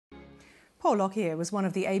Paul Lockyer was one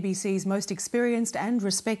of the ABC's most experienced and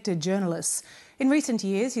respected journalists. In recent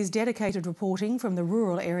years, his dedicated reporting from the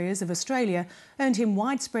rural areas of Australia earned him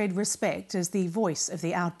widespread respect as the voice of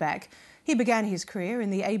the outback. He began his career in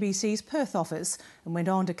the ABC's Perth office and went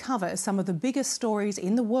on to cover some of the biggest stories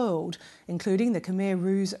in the world, including the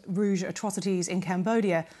Khmer Rouge atrocities in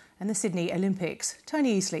Cambodia and the Sydney Olympics.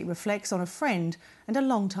 Tony Easley reflects on a friend and a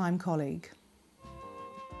long-time colleague.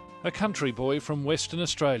 A country boy from Western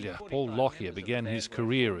Australia, Paul Lockyer began his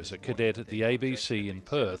career as a cadet at the ABC in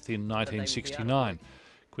Perth in 1969,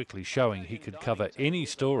 quickly showing he could cover any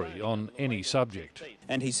story on any subject.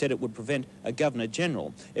 And he said it would prevent a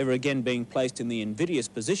Governor-General ever again being placed in the invidious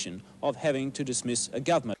position of having to dismiss a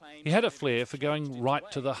government. He had a flair for going right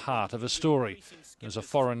to the heart of a story. As a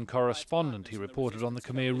foreign correspondent, he reported on the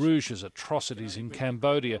Khmer Rouge's atrocities in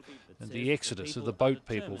Cambodia and the exodus of the boat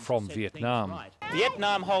people from Vietnam.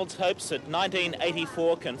 Vietnam holds hopes that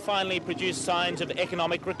 1984 can finally produce signs of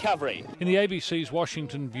economic recovery. In the ABC's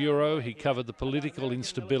Washington bureau, he covered the political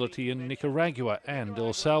instability in Nicaragua and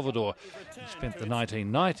El Salvador. He spent the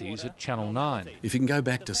 1990s at Channel 9. If you can go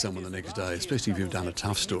back to someone the next day, especially if you've done a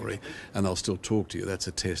tough story, and they'll still talk to you, that's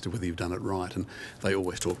a test of whether you've done it right, and they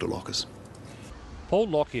always talk to Lockers. Paul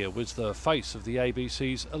Lockyer was the face of the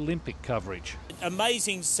ABC's Olympic coverage.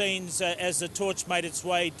 Amazing scenes as the torch made its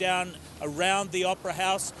way down around the Opera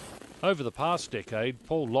House. Over the past decade,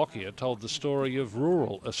 Paul Lockyer told the story of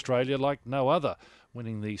rural Australia like no other,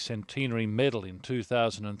 winning the Centenary Medal in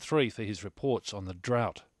 2003 for his reports on the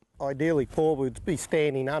drought. Ideally, Paul would be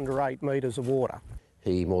standing under 8 metres of water.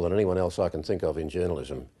 He, more than anyone else I can think of in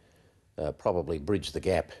journalism, probably bridged the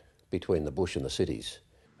gap between the bush and the cities.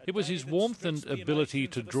 It was his warmth and ability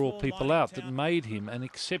to draw people out that made him an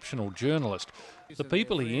exceptional journalist. The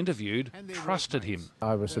people he interviewed trusted him.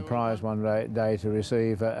 I was surprised one day to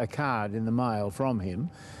receive a card in the mail from him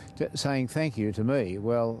saying thank you to me.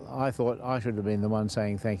 Well, I thought I should have been the one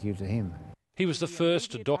saying thank you to him. He was the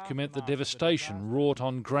first to document the devastation wrought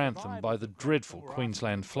on Grantham by the dreadful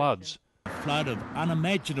Queensland floods. A flood of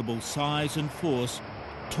unimaginable size and force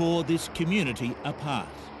tore this community apart.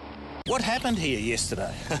 What happened here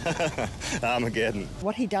yesterday? Armageddon.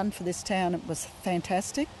 What he done for this town was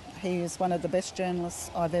fantastic. He is one of the best journalists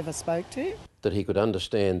I've ever spoke to. That he could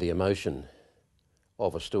understand the emotion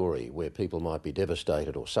of a story where people might be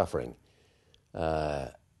devastated or suffering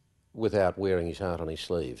without wearing his heart on his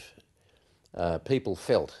sleeve. People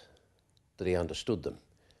felt that he understood them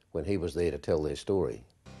when he was there to tell their story.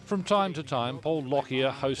 From time to time, Paul Lockyer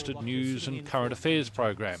hosted news and current affairs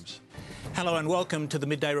programs. Hello and welcome to the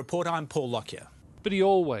Midday Report. I'm Paul Lockyer. But he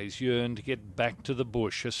always yearned to get back to the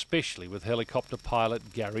bush, especially with helicopter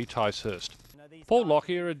pilot Gary Ticehurst. Paul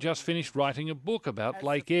Lockyer had just finished writing a book about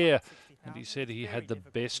Lake Eyre, and he said he had the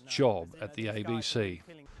best job at the ABC.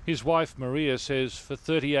 His wife Maria says for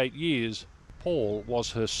 38 years, Paul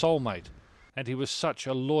was her soulmate, and he was such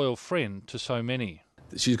a loyal friend to so many.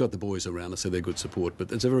 She's got the boys around her, so they're good support,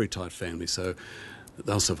 but it's a very tight family, so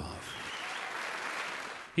they'll survive.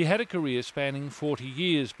 He had a career spanning 40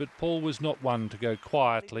 years, but Paul was not one to go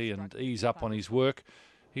quietly and ease up on his work.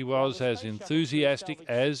 He was as enthusiastic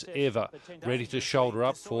as ever, ready to shoulder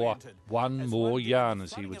up for one more yarn,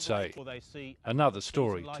 as he would say. Another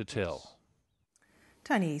story to tell.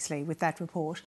 Tony Easley with that report.